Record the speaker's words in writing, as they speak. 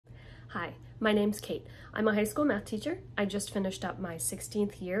Hi, my name's Kate. I'm a high school math teacher. I just finished up my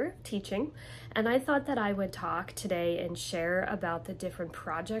 16th year teaching, and I thought that I would talk today and share about the different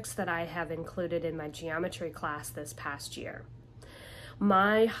projects that I have included in my geometry class this past year.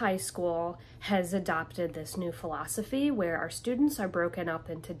 My high school has adopted this new philosophy where our students are broken up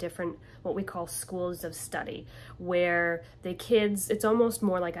into different, what we call schools of study, where the kids, it's almost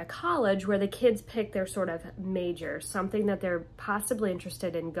more like a college where the kids pick their sort of major, something that they're possibly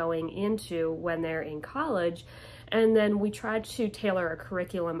interested in going into when they're in college. And then we try to tailor a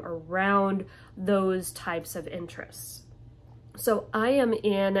curriculum around those types of interests. So I am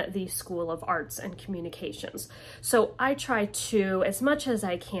in the School of Arts and Communications. So I try to, as much as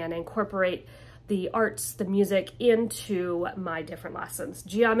I can, incorporate the arts, the music into my different lessons.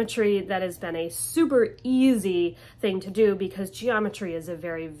 Geometry, that has been a super easy thing to do because geometry is a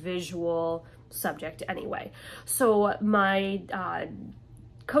very visual subject anyway. So my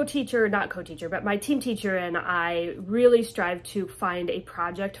my team teacher and I really strive to find a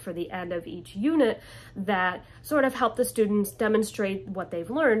project for the end of each unit that sort of help the students demonstrate what they've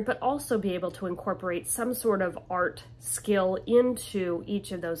learned, but also be able to incorporate some sort of art skill into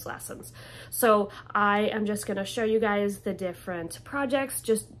each of those lessons. So I am just going to show you guys the different projects,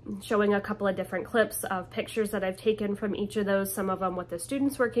 just showing a couple of different clips of pictures that I've taken from each of those, some of them with the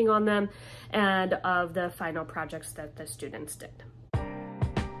students working on them, and of the final projects that the students did.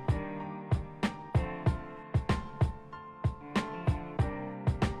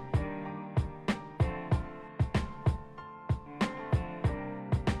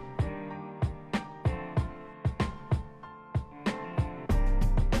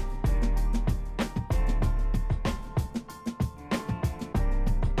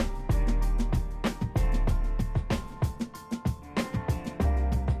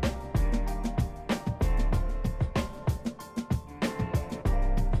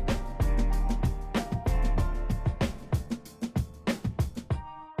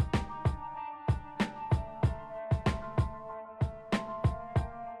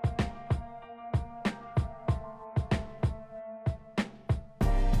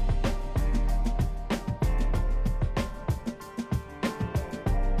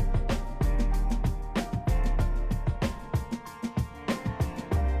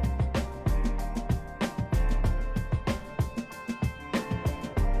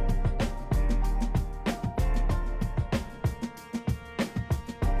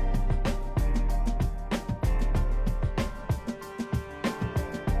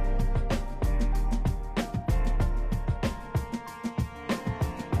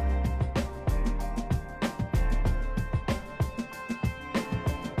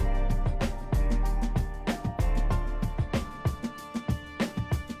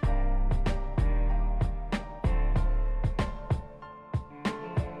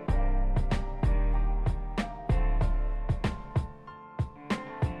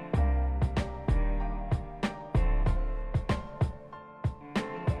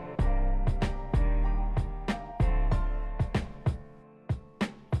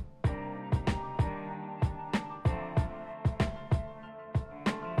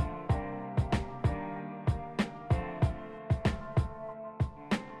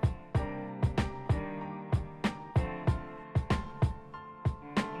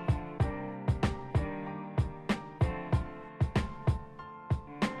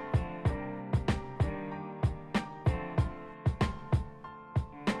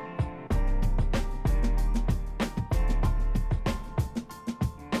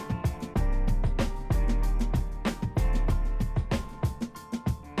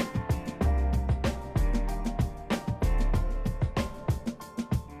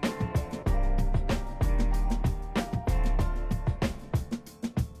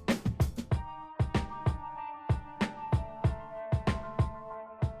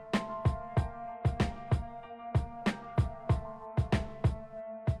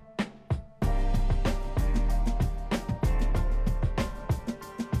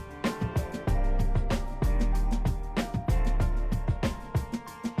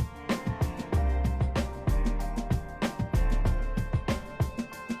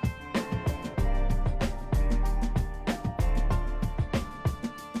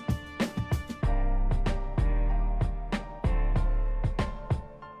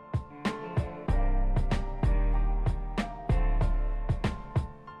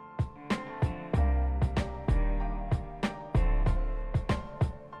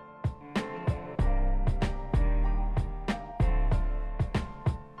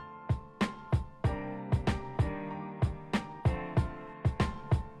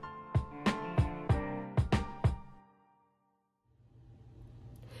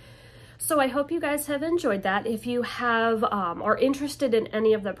 So I hope you guys have enjoyed that. If you have are interested in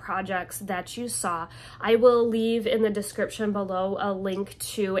any of the projects that you saw, I will leave in the description below a link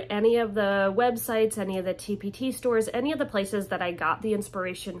to any of the websites, any of the TPT stores, any of the places that I got the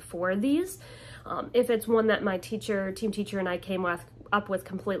inspiration for these. If it's one that my team teacher and I came up with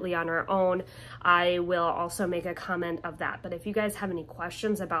completely on our own, I will also make a comment of that. But if you guys have any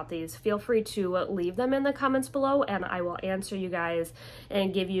questions about these, feel free to leave them in the comments below, and I will answer you guys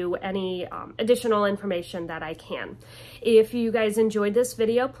and give you any additional information that I can. If you guys enjoyed this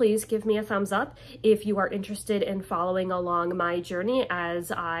video, please give me a thumbs up. If you are interested in following along my journey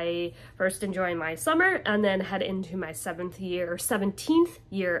as I first enjoy my summer and then head into my 17th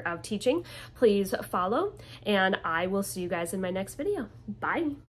year of teaching, please follow, and I will see you guys in my next video. Bye.